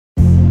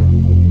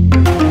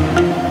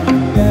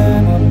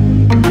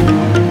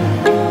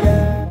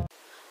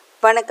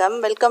வணக்கம்,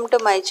 welcome to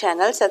my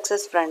channel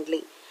success friendly.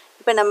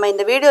 இப்போ நம்ம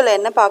இந்த வீடியோவில்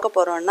என்ன பார்க்க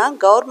போகிறோம்னா,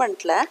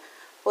 கவர்மெண்ட்டில்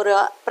ஒரு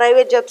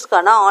ப்ரைவேட்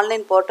ஜாப்ஸ்க்கான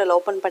ஆன்லைன் போர்ட்டல்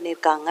ஓப்பன்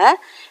பண்ணியிருக்காங்க.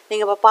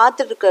 நீங்கள் இப்போ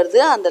பார்த்துட்ருக்கிறது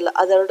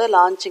அதோட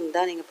லான்ச்சிங்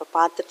தான் நீங்கள் இப்போ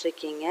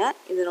பார்த்துட்ருக்கீங்க.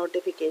 இது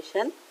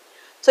நோட்டிஃபிகேஷன்.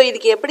 ஸோ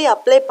இதுக்கு எப்படி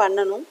அப்ளை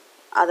பண்ணணும்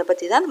அதை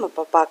பற்றி தான் நம்ம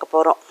இப்போ பார்க்க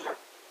போகிறோம்.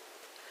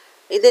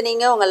 இது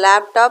நீங்கள் உங்கள்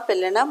லேப்டாப்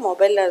இல்லைன்னா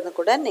மொபைலில் இருந்து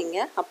கூட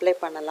நீங்கள் அப்ளை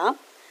பண்ணலாம்.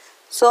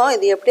 ஸோ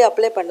இது எப்படி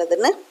அப்ளை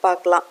பண்ணுறதுன்னு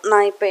பார்க்கலாம்.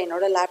 நான் இப்போ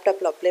என்னோடய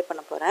லேப்டாப்பில் அப்ளை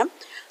பண்ண போகிறேன்.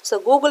 ஸோ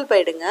கூகுள்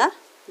போயிடுங்க.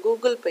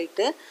 கூகுள்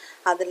போயிட்டு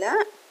அதில்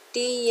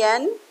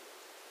TN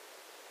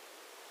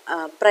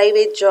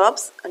private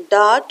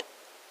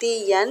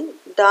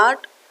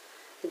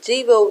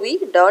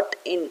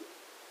jobs.tn.govt.in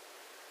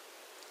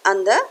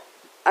அந்த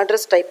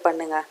அட்ரஸ் டைப்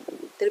பண்ணுங்கள்.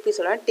 திருப்பி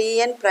சொல்கிறேன்,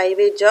 TN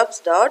private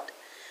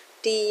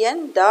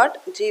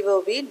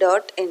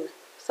jobs.tn.govt.in.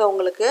 ஸோ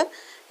உங்களுக்கு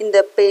இந்த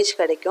பேஜ்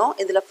கிடைக்கும்.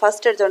 இதில்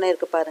ஃபஸ்ட் எடுத்தோடனே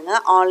இருக்குது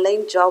பாருங்கள்,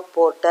 ஆன்லைன் ஜாப்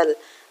போர்ட்டல்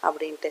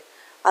அப்படின்ட்டு.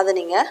 அதை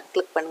நீங்கள்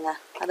கிளிக் பண்ணுங்கள்.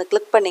 அதை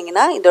கிளிக்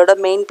பண்ணிங்கன்னா இதோட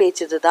மெயின்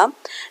பேஜ் இது தான்.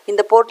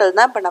 இந்த போர்ட்டல்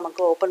தான் இப்போ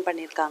நமக்கு ஓப்பன்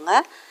பண்ணியிருக்காங்க.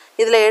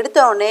 இதில்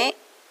எடுத்தோடனே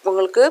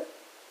உங்களுக்கு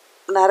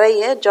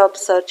நிறைய ஜாப்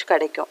சர்ச்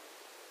கிடைக்கும்.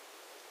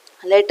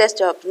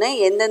 லேட்டஸ்ட் ஜாப்னு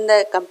எந்தெந்த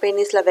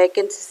கம்பெனிஸில்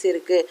வேக்கன்சிஸ்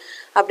இருக்குது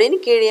அப்படின்னு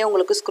கீழே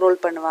உங்களுக்கு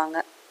ஸ்க்ரோல் பண்ணுவாங்க.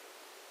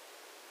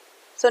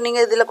 ஸோ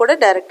நீங்கள் இதில் கூட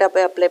டைரெக்டாக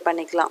போய் அப்ளை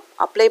பண்ணிக்கலாம்.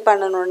 அப்ளை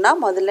பண்ணணுன்னா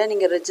முதல்ல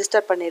நீங்கள்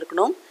ரெஜிஸ்டர்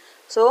பண்ணியிருக்கணும்.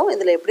 ஸோ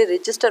இதில் எப்படி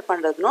ரெஜிஸ்டர்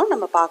பண்ணுறதுனும்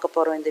நம்ம பார்க்க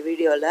போகிறோம். இந்த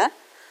வீடியோவில்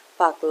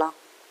பார்க்கலாம்.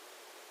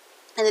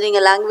 இது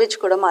நீங்கள் லாங்குவேஜ்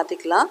கூட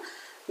மாற்றிக்கலாம்.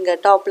 இங்கே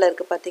டாப்பில்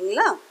இருக்குது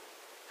பார்த்தீங்களா?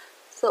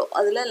 ஸோ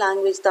அதில்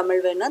லாங்குவேஜ்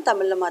தமிழ் வேணுன்னா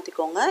தமிழில்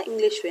மாற்றிக்கோங்க,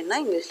 இங்கிலீஷ் வேணுன்னா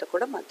இங்கிலீஷில்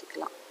கூட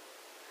மாற்றிக்கலாம்.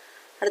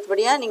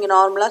 அடுத்தபடியாக நீங்கள்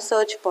நார்மலாக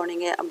சர்ச்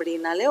போனீங்க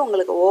அப்படின்னாலே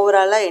உங்களுக்கு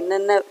ஓவராலாக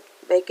என்னென்ன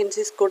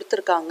வேக்கன்சிஸ்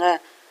கொடுத்துருக்காங்க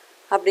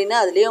அப்படின்னு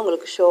அதுலேயே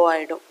உங்களுக்கு ஷோ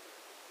ஆகிடும்.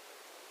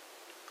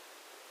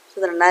 ஸோ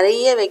இதில்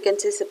நிறைய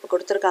வேக்கன்சிஸ் இப்போ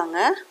கொடுத்துருக்காங்க.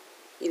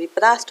 இது இப்போ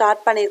தான்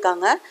ஸ்டார்ட்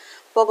பண்ணியிருக்காங்க.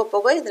 போக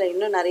போக இதில்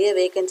இன்னும் நிறைய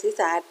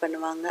வேக்கன்சிஸ் ஆட்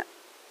பண்ணுவாங்க.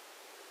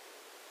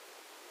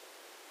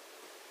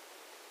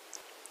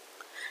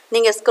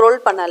 நீங்கள் ஸ்க்ரோல்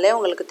பண்ணாலே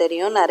உங்களுக்கு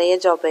தெரியும் நிறைய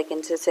ஜாப்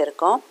வேக்கன்சிஸ்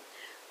இருக்கும்.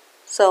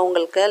 ஸோ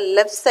உங்களுக்கு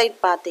லெஃப்ட் சைட்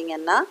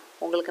பார்த்தீங்கன்னா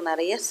உங்களுக்கு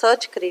நிறைய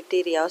சர்ச்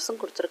க்ரைட்டீரியாஸும்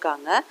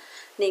கொடுத்துருக்காங்க.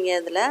 நீங்கள்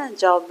இதில்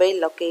job by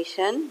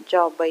location,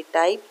 job by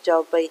type,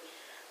 job by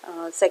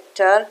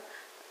sector,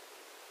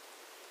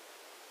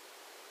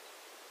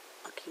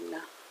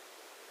 ஓகேங்களா,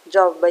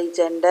 ஜாப் பை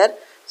ஜெண்டர்,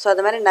 ஸோ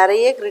அது மாதிரி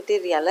நிறைய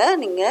க்ரைட்டீரியாவில்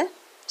நீங்கள்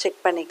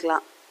செக்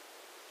பண்ணிக்கலாம்.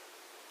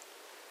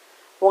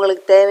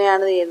 உங்களுக்கு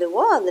தேவையானது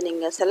எதுவோ அதை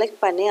நீங்கள்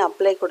செலக்ட் பண்ணி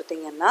அப்ளை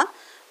கொடுத்தீங்கன்னா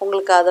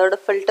உங்களுக்கு அதோட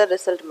ஃபில்டர்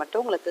ரிசல்ட்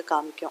மட்டும் உங்களுக்கு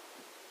காமிக்கும்.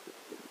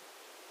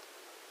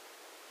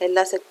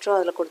 எல்லா செக்டரும்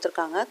அதில்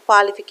கொடுத்துருக்காங்க.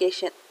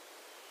 குவாலிஃபிகேஷன்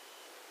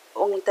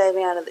உங்களுக்கு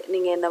தேவையானது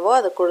நீங்கள் என்னவோ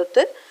அதை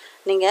கொடுத்து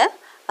நீங்கள்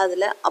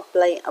அதில்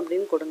அப்ளை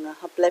அப்படின்னு கொடுங்க,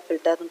 அப்ளை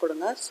ஃபில்டர்னு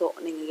கொடுங்க. ஸோ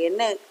நீங்கள்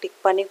என்ன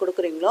டிக் பண்ணி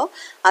கொடுக்குறீங்களோ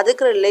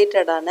அதுக்கு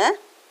ரிலேட்டடான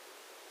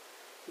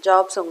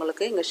ஜாப்ஸ்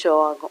உங்களுக்கு இங்கே ஷோ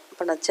ஆகும்.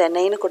 இப்போ நான்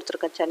சென்னைன்னு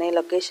கொடுத்துருக்கேன், சென்னை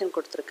லொக்கேஷன்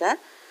கொடுத்துருக்கேன்.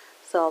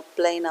 ஸோ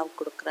அப்ளை நான்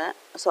கொடுக்குறேன்.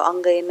 ஸோ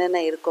அங்கே என்னென்ன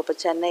இருக்கோ, இப்போ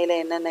சென்னையில்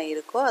என்னென்ன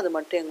இருக்கோ அது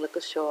மட்டும் எங்களுக்கு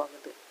ஷோ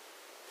ஆகுது.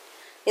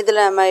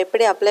 இதில் நம்ம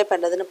எப்படி அப்ளை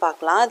பண்ணுறதுன்னு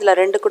பார்க்கலாம். இதில்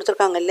 2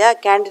 கொடுத்துருக்காங்க இல்லையா,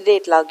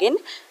 candidate login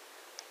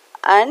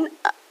and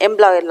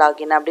employer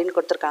login அப்படின்னு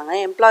கொடுத்துருக்காங்க.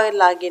 எம்ப்ளாயர்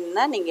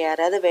லாகின்னா நீங்கள்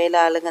யாராவது வேலை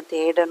ஆளுங்க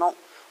தேடணும்,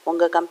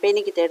 உங்கள்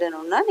கம்பெனிக்கு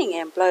தேடணுன்னா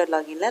நீங்கள் எம்ப்ளாயர்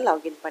லாகினில்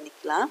லாகின்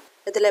பண்ணிக்கலாம்.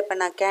 இதில் இப்போ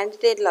நான்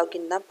கேண்டிடேட்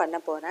லாகின் தான் பண்ண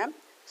போகிறேன்.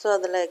 ஸோ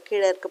அதில்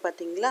கீழே இருக்குது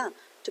பார்த்தீங்களா,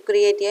 to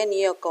create a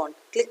new account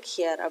click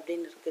here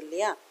அப்படின்னு இருக்குது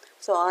இல்லையா.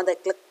 ஸோ அதை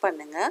கிளிக்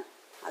பண்ணுங்கள்.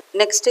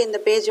 நெக்ஸ்ட்டு இந்த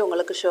பேஜ்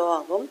உங்களுக்கு ஷோ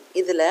ஆகும்.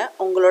 இதில்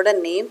உங்களோட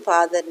name,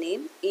 father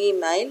name,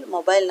 email,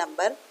 mobile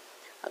number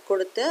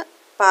கொடுத்து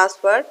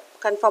பாஸ்வேர்ட்,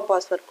 கன்ஃபார்ம்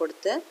பாஸ்வேர்ட்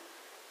கொடுத்து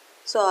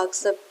ஸோ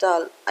அக்செப்ட்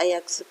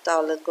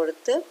ஆல்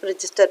கொடுத்து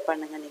ரிஜிஸ்டர்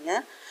பண்ணுங்கள்.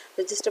 நீங்கள்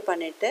ரிஜிஸ்டர்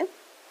பண்ணிவிட்டு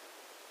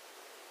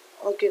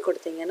ஓகே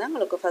கொடுத்தீங்கன்னா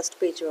உங்களுக்கு ஃபஸ்ட்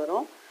பேஜ்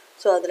வரும்.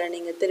 ஸோ அதில்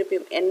நீங்கள் திருப்பி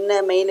என்ன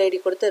மெயில் ஐடி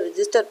கொடுத்து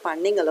ரிஜிஸ்டர்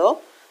பண்ணிங்களோ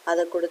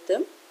அதை கொடுத்து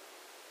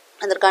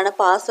அதற்கான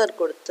பாஸ்வேர்ட்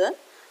கொடுத்து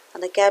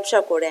அந்த கேப்சா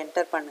கோடை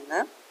என்டர்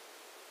பண்ணுங்கள்.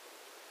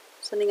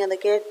 ஸோ நீங்கள் அந்த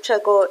கேப்சா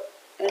கோட்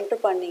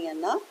என்டர்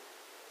பண்ணிங்கன்னா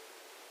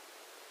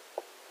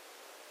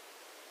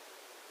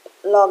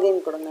லாகின்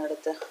கொடுங்க.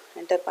 அடுத்து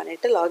என்டர்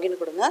பண்ணிவிட்டு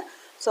லாகின் கொடுங்க.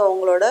 ஸோ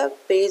உங்களோட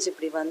பேஜ்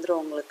இப்படி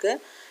வந்துடும் உங்களுக்கு.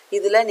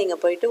 இதில்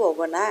நீங்கள் போயிட்டு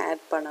ஒவ்வொன்றா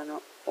ஆட்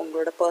பண்ணணும்.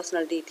 உங்களோட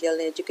personal detail,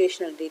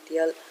 educational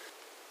detail,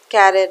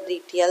 carrier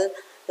detail,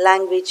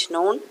 language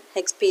known,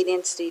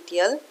 experience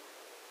detail,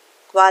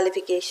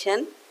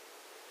 qualification.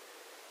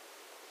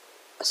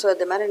 So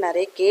இது மாதிரி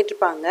நிறைய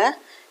கேட்டிருப்பாங்க.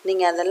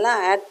 நீங்கள் அதெல்லாம்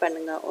ஆட்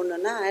பண்ணுங்கள்.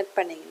 ஒன்றுன்னா ஆட்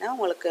பண்ணிங்கன்னா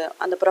உங்களுக்கு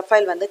அந்த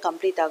ப்ரொஃபைல் வந்து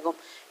கம்ப்ளீட் ஆகும்.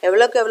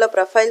 எவ்வளோக்கு எவ்வளோ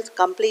ப்ரொஃபைல்ஸ்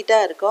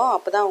கம்ப்ளீட்டாக இருக்கோ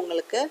அப்போ தான்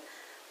உங்களுக்கு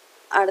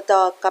அடுத்த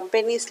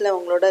கம்பெனிஸில்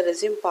உங்களோட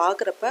ரெஸ்யூம்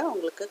பார்க்குறப்ப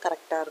உங்களுக்கு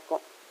கரெக்டாக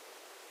இருக்கும்.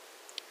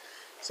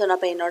 ஸோ நான்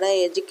இப்போ என்னோடய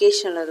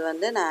எஜுகேஷனில்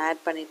வந்து நான்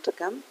ஆட்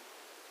பண்ணிகிட்ருக்கேன்.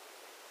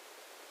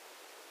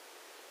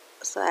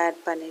 ஸோ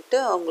ஆட் பண்ணிவிட்டு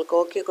உங்களுக்கு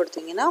ஓகே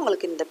கொடுத்தீங்கன்னா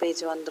உங்களுக்கு இந்த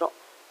பேஜ் வந்துடும்.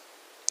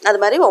 அது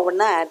மாதிரி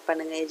ஒவ்வொன்றா ஆட்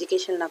பண்ணுங்கள்.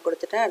 எஜுகேஷன் நான்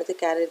கொடுத்துட்டேன். அடுத்து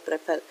கேரியர்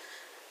ப்ரொஃபைல்,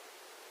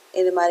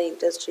 இது மாதிரி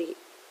இண்டஸ்ட்ரி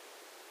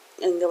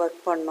எங்கே ஒர்க்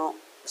பண்ணோம்,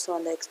 ஸோ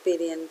அந்த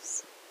எக்ஸ்பீரியன்ஸ்,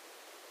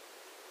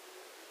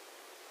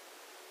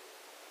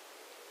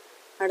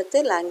 அடுத்து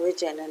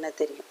லாங்குவேஜ் என்னென்ன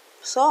தெரியும்,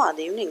 ஸோ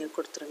அதையும் நீங்கள்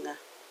கொடுத்துருங்க.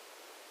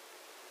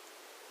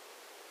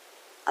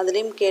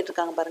 அதுலேயும்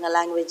கேட்டிருக்காங்க பாருங்கள்,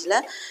 லாங்குவேஜில்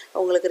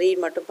உங்களுக்கு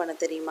ரீட் மட்டும் பண்ண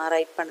தெரியுமா,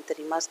 ரைட் பண்ண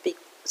தெரியுமா,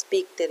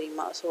 ஸ்பீக்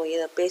தெரியுமா, ஸோ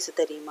எதை பேச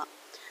தெரியுமா,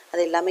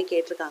 அது எல்லாமே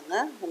கேட்டிருக்காங்க.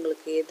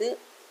 உங்களுக்கு எது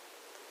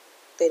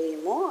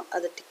தெரியுமோ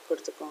அதை டிக்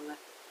கொடுத்துக்கோங்க.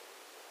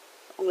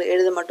 உங்களுக்கு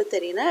எழுத மட்டும்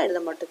தெரியும்னா எழுத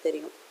மட்டும்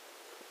தெரியும்,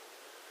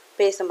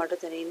 பேச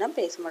மட்டும் தெரியும்னா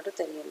பேச மட்டும்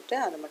தெரியும்ட்டு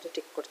அதை மட்டும்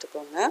டிக்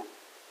கொடுத்துக்கோங்க.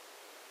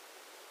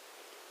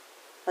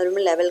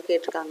 அதுவுமே லெவல்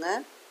கேட்டிருக்காங்க.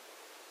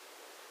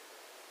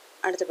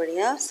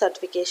 அடுத்தபடியாக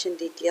சர்டிஃபிகேஷன்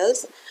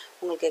டீட்டெயில்ஸ்,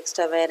 உங்களுக்கு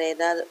எக்ஸ்ட்ரா வேறு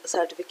ஏதாவது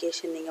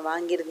சர்டிஃபிகேஷன் நீங்கள்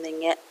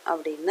வாங்கியிருந்தீங்க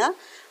அப்படின்னா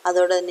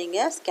அதோட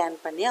நீங்கள் ஸ்கேன்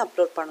பண்ணி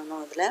அப்லோட்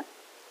பண்ணணும். அதில்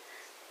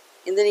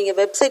இந்த நீங்கள்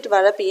வெப்சைட்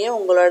வரப்பயே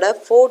உங்களோட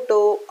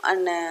ஃபோட்டோ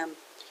அண்ட்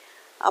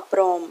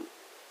அப்புறம்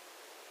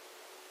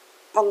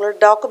உங்களோட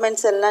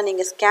டாக்குமெண்ட்ஸ் எல்லாம்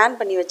நீங்கள் ஸ்கேன்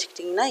பண்ணி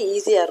வச்சுக்கிட்டிங்கன்னா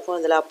ஈஸியாக இருக்கும்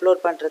இதில்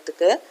அப்லோட்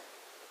பண்ணுறதுக்கு.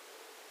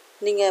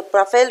 நீங்கள்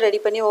ப்ரொஃபைல் ரெடி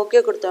பண்ணி ஓகே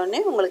கொடுத்தோடனே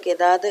உங்களுக்கு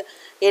ஏதாவது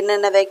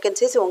என்னென்ன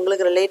வேக்கன்சிஸ்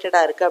உங்களுக்கு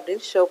ரிலேட்டடாக இருக்குது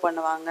அப்படின்னு ஷோ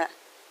பண்ணுவாங்க.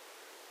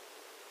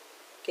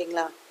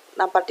 ஓகேங்களா,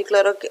 நான்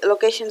பர்டிகுலர்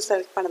லொக்கேஷன்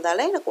செலக்ட்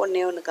பண்ணதால் எனக்கு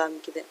ஒன்று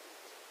காமிக்குது.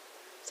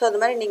 ஸோ அது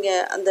மாதிரி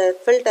நீங்கள் அந்த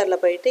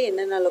ஃபில்டரில் போயிட்டு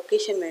என்னென்ன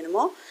லொக்கேஷன்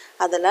வேணுமோ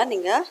அதெல்லாம்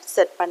நீங்கள்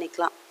செட்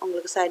பண்ணிக்கலாம்.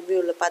 உங்களுக்கு சைட்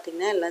வியூவில்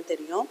பார்த்தீங்கன்னா எல்லாம்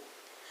தெரியும்.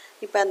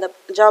 இப்போ அந்த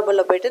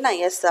ஜாபில் போயிட்டு நான்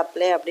எஸ்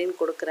அப்ளை அப்படின்னு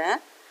கொடுக்குறேன்.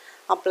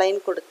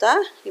 அப்ளைன்னு கொடுத்தா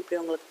இப்படி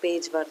உங்களுக்கு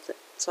பேஜ் வருது.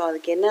 ஸோ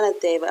அதுக்கு என்னென்ன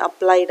தேவை,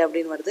 அப்ளைடு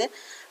அப்படின்னு வருது.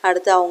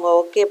 அடுத்து அவங்க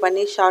ஓகே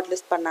பண்ணி ஷார்ட்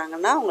லிஸ்ட்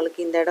பண்ணாங்கன்னா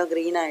உங்களுக்கு இந்த இடம்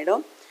க்ரீன்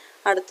ஆகிடும்.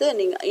 அடுத்து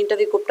நீங்கள்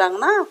இன்டர்வியூ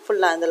கூப்பிட்டாங்கன்னா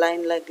ஃபுல்லாக அந்த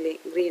லைனில்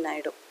க்ரீன்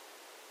ஆகிடும்.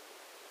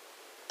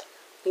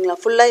 ஓகேங்களா,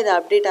 ஃபுல்லாக இது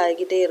அப்டேட்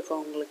ஆகிக்கிட்டே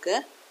இருக்கும். உங்களுக்கு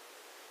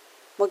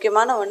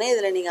முக்கியமான ஒன்று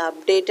இதில் நீங்கள்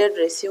அப்டேட்டட்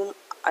ரெஸ்யூம்,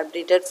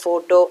 அப்டேட்டட்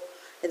ஃபோட்டோ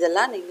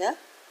இதெல்லாம் நீங்கள்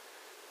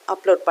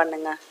அப்லோட்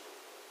பண்ணுங்கள்.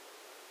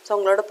 ஸோ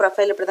உங்களோட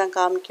ப்ரொஃபைல் இப்படி தான்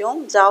காமிக்கும்.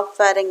 ஜாப்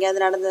ஃபேர்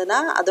எங்கேயாவது நடந்ததுன்னா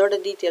அதோட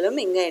டீட்டெயிலும்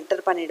இங்கே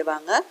என்டர்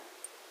பண்ணிவிடுவாங்க.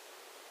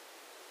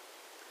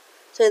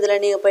 ஸோ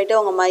இதில் நீங்கள் போய்ட்டு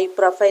உங்கள் மை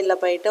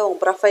ப்ரொஃபைலில் போய்ட்டு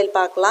உங்கள் ப்ரொஃபைல்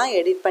பார்க்கலாம்,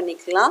 எடிட்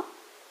பண்ணிக்கலாம்.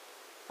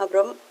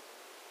 அப்புறம்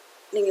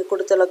நீங்கள்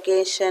கொடுத்த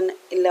லொக்கேஷன்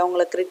இல்லை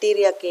உங்களை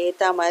க்ரிட்டீரியாவுக்கு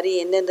ஏற்ற மாதிரி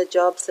எந்தெந்த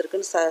ஜாப்ஸ்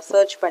இருக்குதுன்னு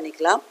சர்ச்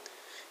பண்ணிக்கலாம்.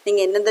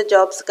 நீங்கள் எந்தெந்த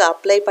ஜாப்ஸுக்கு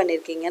அப்ளை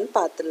பண்ணியிருக்கீங்கன்னு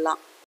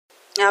பார்த்துடலாம்.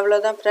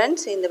 அவ்வளோதான்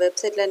ஃப்ரெண்ட்ஸ், இந்த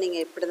வெப்சைட்டில்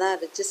நீங்கள் இப்படி தான்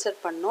ரிஜிஸ்டர்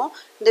பண்ணணும்.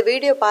 இந்த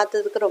வீடியோ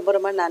பார்த்ததுக்கு ரொம்ப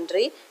ரொம்ப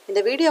நன்றி. இந்த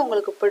வீடியோ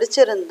உங்களுக்கு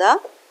பிடிச்சிருந்தா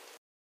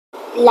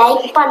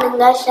லைக்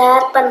பண்ணுங்க,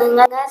 ஷேர்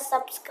பண்ணுங்க,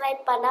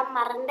 சப்ஸ்கிரைப் பண்ண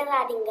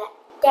மறந்துடாதீங்க.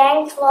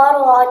 தேங்க்ஸ் ஃபார்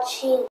வாட்சிங்.